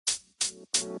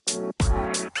All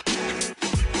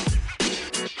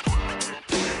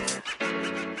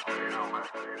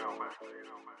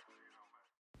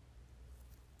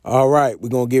right, we're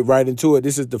going to get right into it.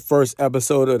 This is the first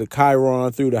episode of the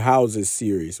Chiron Through the Houses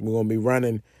series. We're going to be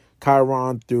running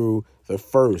Chiron through the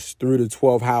 1st, through the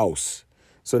 12th house,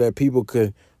 so that people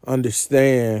could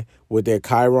understand what their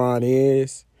Chiron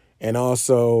is and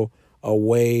also a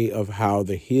way of how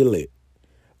to heal it.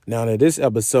 Now, in this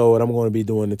episode, I'm going to be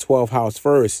doing the 12th house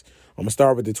first. I'm going to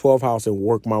start with the 12th house and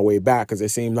work my way back because it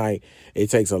seems like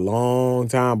it takes a long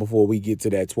time before we get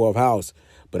to that 12th house.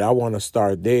 But I want to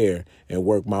start there and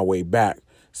work my way back.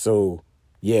 So,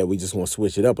 yeah, we just want to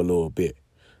switch it up a little bit.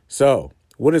 So,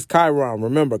 what is Chiron?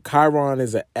 Remember, Chiron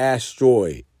is an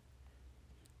asteroid.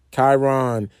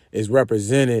 Chiron is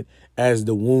represented as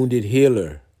the wounded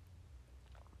healer.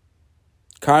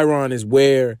 Chiron is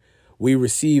where we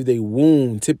received a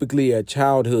wound, typically at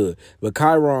childhood. But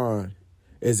Chiron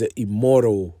is an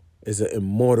immortal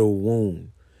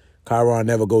wound. Chiron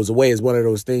never goes away. It's one of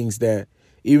those things that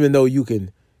even though you can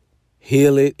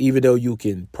heal it, even though you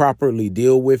can properly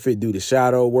deal with it, do the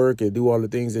shadow work and do all the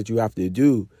things that you have to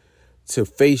do to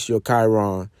face your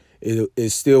Chiron, it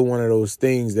is still one of those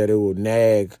things that it will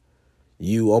nag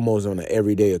you almost on an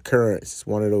everyday occurrence. It's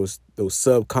one of those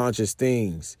subconscious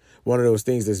things, one of those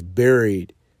things that's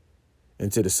buried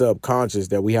into the subconscious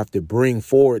that we have to bring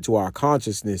forward to our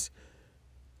consciousness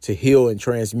to heal and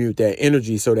transmute that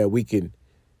energy so that we can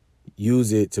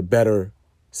use it to better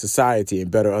society and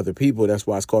better other people. That's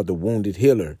why it's called the wounded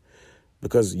healer,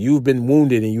 because you've been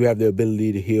wounded and you have the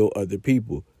ability to heal other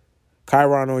people.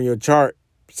 Chiron on your chart,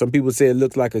 some people say it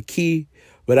looks like a key,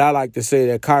 but I like to say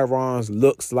that Chiron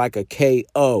looks like a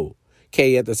KO.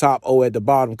 K at the top, O at the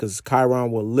bottom, because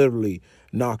Chiron will literally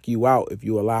knock you out if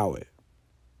you allow it.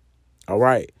 All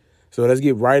right, so let's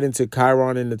get right into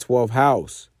Chiron in the 12th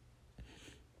house.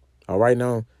 All right,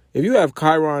 now, if you have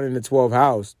Chiron in the 12th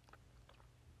house,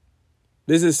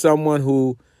 this is someone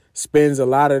who spends a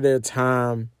lot of their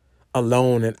time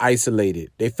alone and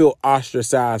isolated. They feel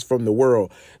ostracized from the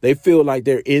world. They feel like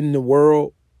they're in the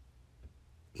world.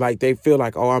 Like they feel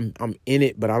like, oh, I'm in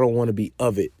it, but I don't want to be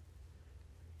of it.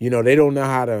 You know, they don't know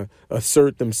how to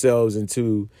assert themselves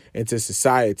into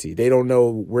society. They don't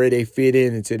know where they fit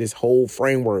into this whole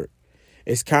framework.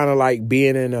 It's kind of like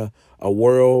being in a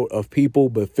world of people,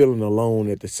 but feeling alone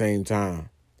at the same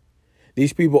time.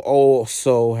 These people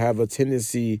also have a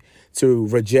tendency to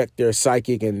reject their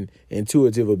psychic and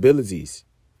intuitive abilities.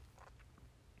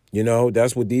 You know,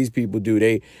 that's what these people do.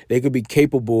 They could be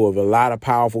capable of a lot of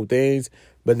powerful things,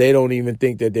 but they don't even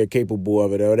think that they're capable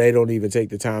of it, or they don't even take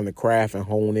the time to craft and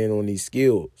hone in on these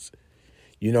skills.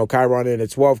 You know, Chiron in the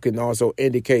 12th can also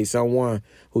indicate someone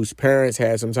whose parents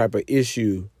had some type of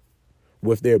issue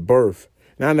with their birth.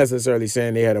 Not necessarily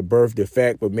saying they had a birth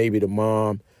defect, but maybe the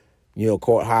mom, you know,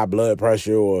 caught high blood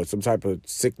pressure or some type of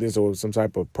sickness or some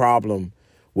type of problem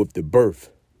with the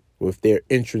birth, with their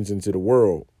entrance into the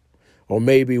world. Or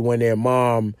maybe when their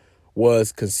mom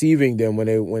was conceiving them, when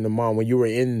you were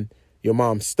in your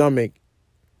mom's stomach,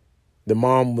 the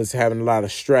mom was having a lot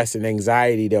of stress and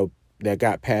anxiety that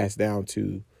got passed down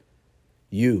to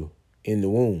you in the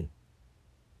womb.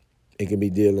 It can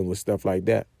be dealing with stuff like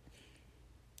that.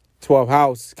 12th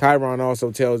house, Chiron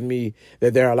also tells me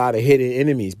that there are a lot of hidden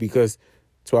enemies, because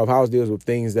 12th house deals with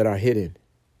things that are hidden,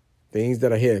 things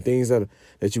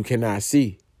that you cannot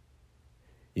see.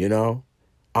 You know,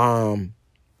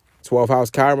 12th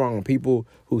house Chiron, people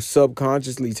who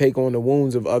subconsciously take on the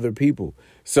wounds of other people.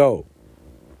 So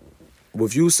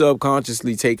with you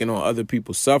subconsciously taking on other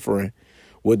people's suffering,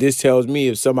 what this tells me,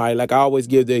 if somebody, like I always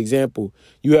give the example,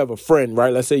 you have a friend,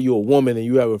 right? Let's say you're a woman and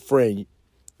you have a friend.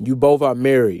 You both are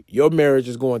married. Your marriage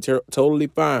is going totally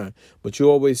fine, but you're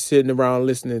always sitting around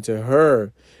listening to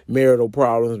her marital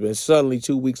problems. But suddenly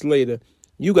 2 weeks later,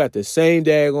 you got the same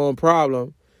daggone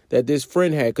problem that this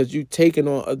friend had, because you're taking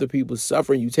on other people's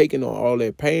suffering. You're taking on all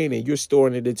their pain and you're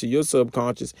storing it into your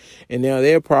subconscious. And now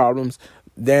their problems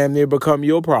damn near become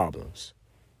your problems.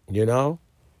 You know?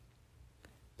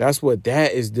 That's what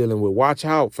that is dealing with. Watch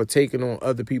out for taking on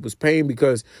other people's pain,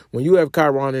 because when you have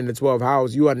Chiron in the 12th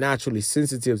house, you are naturally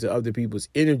sensitive to other people's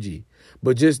energy.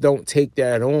 But just don't take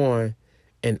that on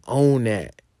and own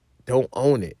that. Don't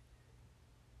own it.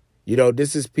 You know,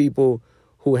 this is people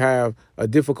who have a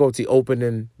difficulty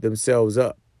opening themselves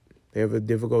up. They have a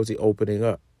difficulty opening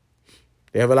up.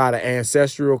 They have a lot of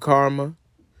ancestral karma.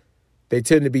 They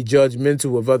tend to be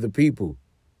judgmental of other people.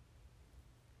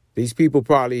 These people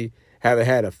probably haven't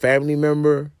had a family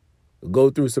member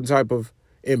go through some type of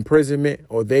imprisonment,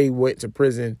 or they went to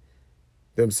prison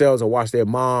themselves or watched their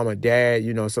mom or dad,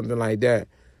 you know, something like that.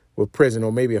 with prison,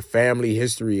 or maybe a family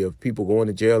history of people going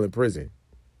to jail and prison.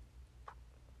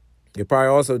 They probably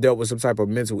also dealt with some type of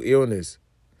mental illness,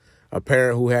 a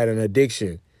parent who had an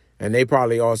addiction, and they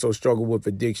probably also struggle with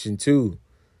addiction too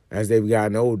as they've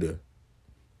gotten older.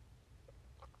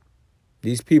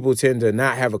 These people tend to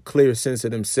not have a clear sense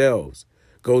of themselves,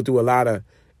 go through a lot of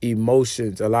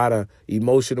emotions, a lot of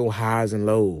emotional highs and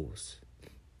lows,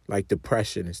 like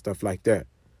depression and stuff like that.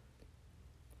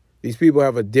 These people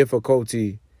have a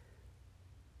difficulty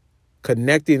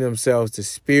connecting themselves to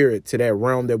spirit, to that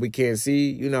realm that we can't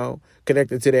see,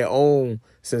 connected to their own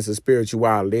sense of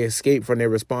spirituality. They escape from their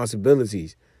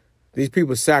responsibilities. These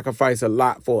people sacrifice a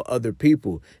lot for other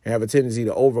people and have a tendency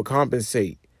to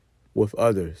overcompensate with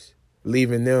others,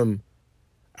 leaving them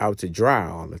out to dry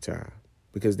all the time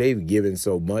because they've given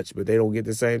so much, but they don't get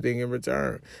the same thing in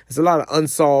return. There's a lot of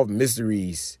unsolved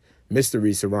mysteries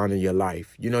surrounding your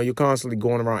life. You're constantly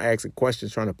going around asking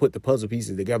questions, trying to put the puzzle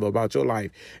pieces together about your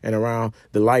life and around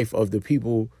the life of the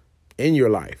people in your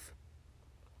life.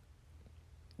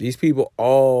 These people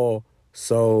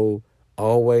also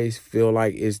always feel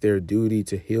like it's their duty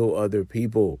to heal other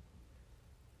people.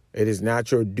 It is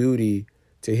not your duty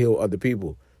to heal other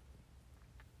people.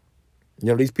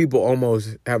 These people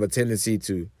almost have a tendency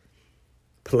to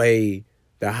play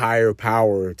the higher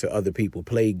power to other people,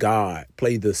 play God,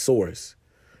 play the source.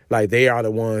 Like they are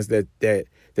the ones that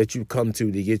you come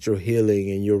to get your healing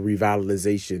and your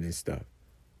revitalization and stuff.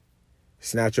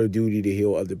 It's not your duty to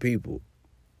heal other people.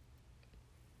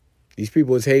 These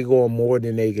people take on more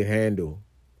than they can handle.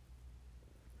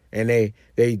 And they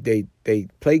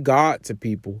play God to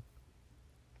people.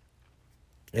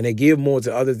 And they give more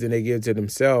to others than they give to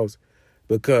themselves,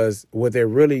 because what they're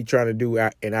really trying to do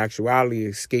in actuality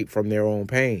is escape from their own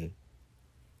pain.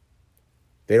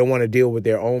 They don't want to deal with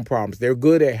their own problems. They're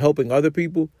good at helping other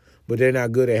people, but they're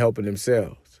not good at helping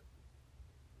themselves.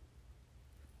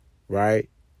 Right?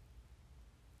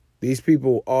 These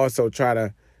people also try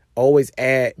to always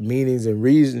add meanings and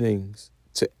reasonings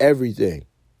to everything.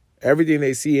 Everything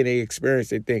they see and they experience,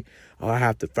 they think, I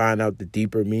have to find out the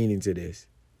deeper meaning to this.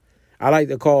 I like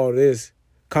to call this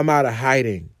come out of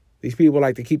hiding. These people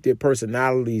like to keep their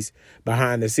personalities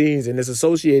behind the scenes, and it's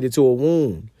associated to a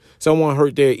wound. Someone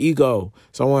hurt their ego.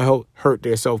 Someone hurt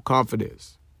their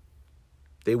self-confidence.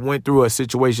 They went through a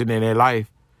situation in their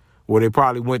life where they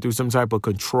probably went through some type of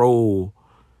control,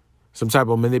 some type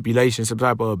of manipulation, some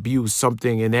type of abuse,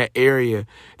 something in that area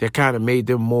that kind of made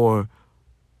them more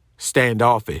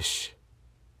standoffish.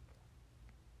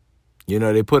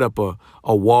 They put up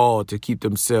a wall to keep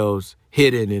themselves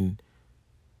hidden and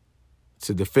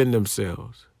to defend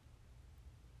themselves.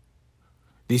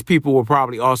 These people were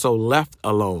probably also left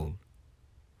alone.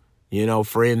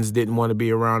 Friends didn't want to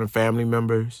be around, and family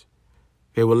members.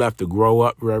 They were left to grow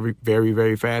up very, very,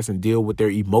 very fast and deal with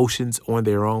their emotions on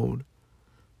their own.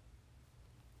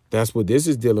 That's what this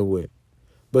is dealing with.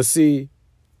 But see,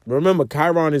 remember,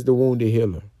 Chiron is the wounded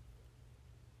healer.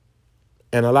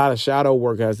 And a lot of shadow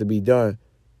work has to be done,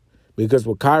 because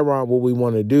with Chiron, what we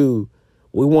want to do,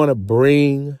 we want to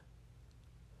bring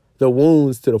the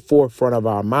wounds to the forefront of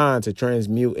our mind to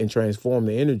transmute and transform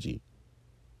the energy.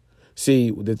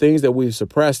 See, the things that we've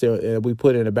suppressed and we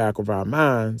put in the back of our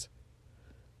minds,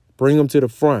 bring them to the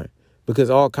front,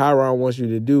 because all Chiron wants you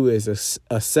to do is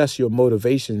assess your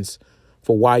motivations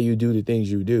for why you do the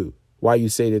things you do, why you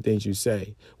say the things you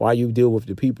say, why you deal with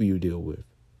the people you deal with.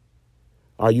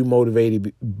 Are you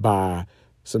motivated by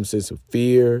some sense of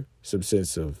fear, some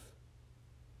sense of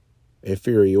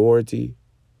inferiority,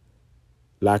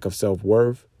 lack of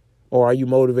self-worth? Or are you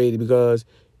motivated because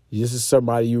this is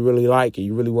somebody you really like and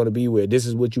you really want to be with? This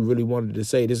is what you really wanted to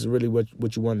say. This is really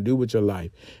what you want to do with your life.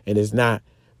 And it's not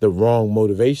the wrong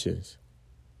motivations.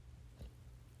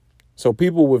 So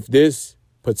people with this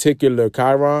particular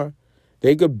Chiron,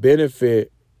 they could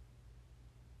benefit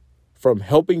from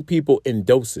helping people in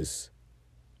doses.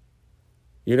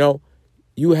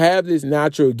 You have this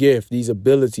natural gift, these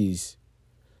abilities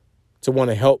to want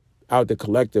to help out the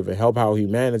collective and help out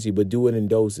humanity, but do it in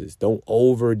doses. Don't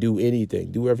overdo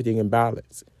anything. Do everything in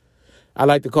balance. I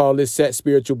like to call this set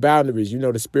spiritual boundaries.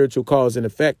 The spiritual cause and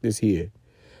effect is here,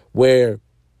 where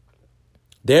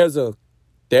there's a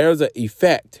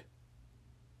effect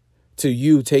to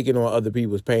you taking on other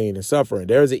people's pain and suffering.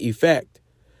 There's an effect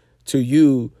to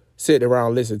you sitting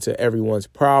around listening to everyone's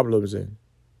problems and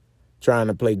trying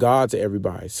to play God to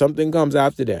everybody. Something comes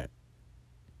after that.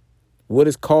 What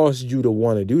has caused you to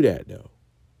want to do that, though?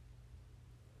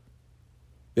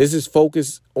 This is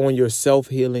focused on your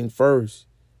self-healing first.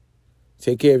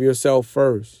 Take care of yourself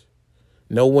first.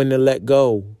 Know when to let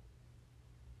go.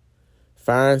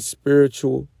 Find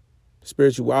spirituality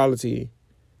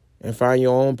and find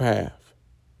your own path.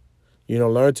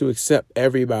 Learn to accept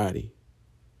everybody.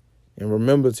 And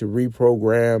remember to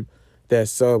reprogram that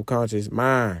subconscious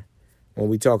mind when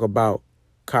we talk about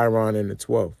Chiron in the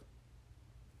 12th.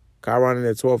 Chiron in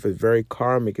the 12th is very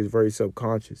karmic, it's very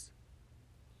subconscious.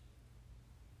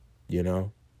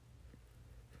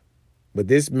 But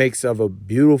this makes of a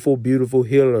beautiful, beautiful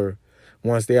healer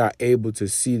once they are able to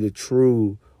see the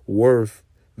true worth,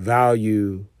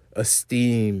 value,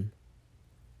 esteem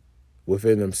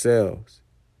within themselves.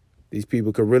 These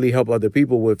people could really help other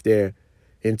people with their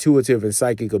intuitive and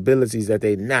psychic abilities that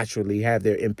they naturally have,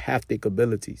 their empathic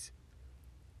abilities.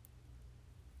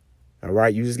 All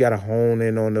right, you just got to hone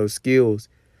in on those skills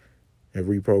and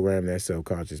reprogram that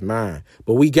subconscious mind.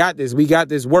 But we got this. We got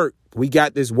this work. We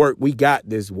got this work. We got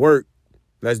this work.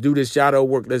 Let's do this shadow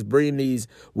work. Let's bring these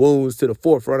wounds to the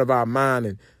forefront of our mind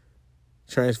and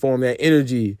transform that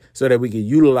energy so that we can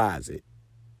utilize it.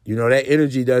 That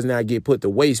energy does not get put to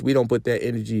waste. We don't put that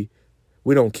energy,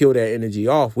 we don't kill that energy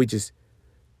off. We just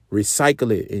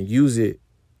recycle it and use it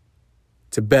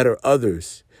to better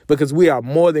others because we are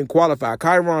more than qualified.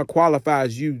 Chiron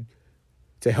qualifies you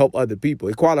to help other people.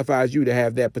 It qualifies you to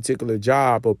have that particular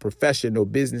job or profession or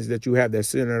business that you have that's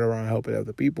centered around helping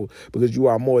other people because you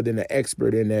are more than an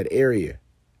expert in that area.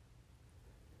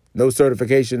 No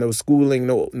certification, no schooling,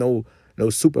 no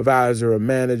supervisor or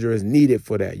manager is needed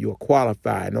for that. You are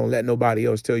qualified. Don't let nobody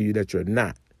else tell you that you're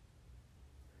not.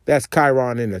 That's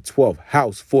Chiron in the 12th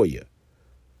house for you.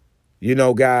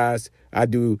 Guys, I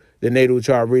do the natal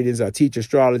chart readings. I teach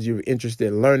astrology. If you're interested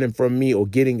in learning from me or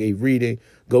getting a reading,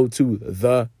 go to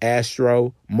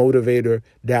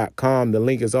theastromotivator.com. The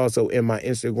link is also in my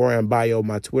Instagram bio,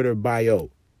 my Twitter bio.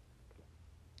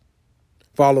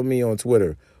 Follow me on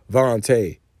Twitter,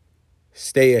 Vontae.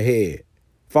 Stay ahead.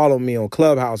 Follow me on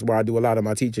Clubhouse where I do a lot of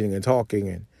my teaching and talking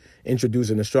and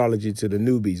introducing astrology to the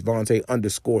newbies.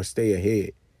 Vontae_stay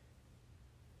ahead.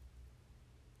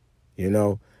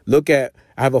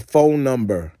 I have a phone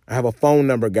number.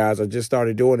 Guys. I just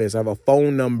started doing this. I have a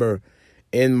phone number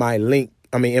in my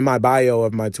in my bio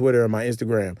of my Twitter and my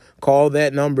Instagram. Call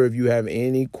that number if you have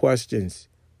any questions.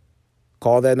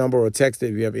 Call that number or text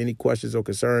it if you have any questions or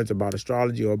concerns about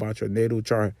astrology or about your natal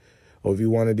chart. Or if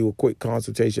you want to do a quick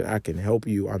consultation, I can help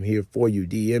you. I'm here for you.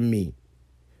 DM me.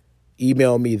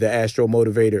 Email me,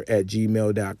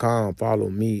 theastromotivator@gmail.com. Follow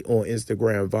me on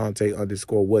Instagram,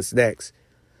 Vontae_what's next.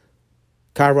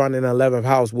 Chiron in the 11th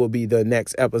house will be the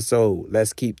next episode.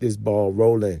 Let's keep this ball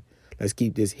rolling. Let's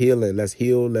keep this healing. Let's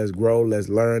heal. Let's grow. Let's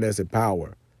learn. Let's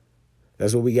empower.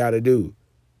 That's what we got to do.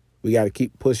 We got to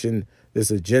keep pushing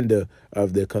this agenda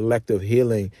of the collective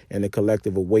healing and the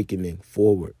collective awakening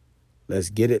forward. Let's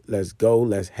get it. Let's go.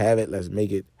 Let's have it. Let's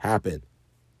make it happen.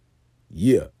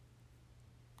 Yeah.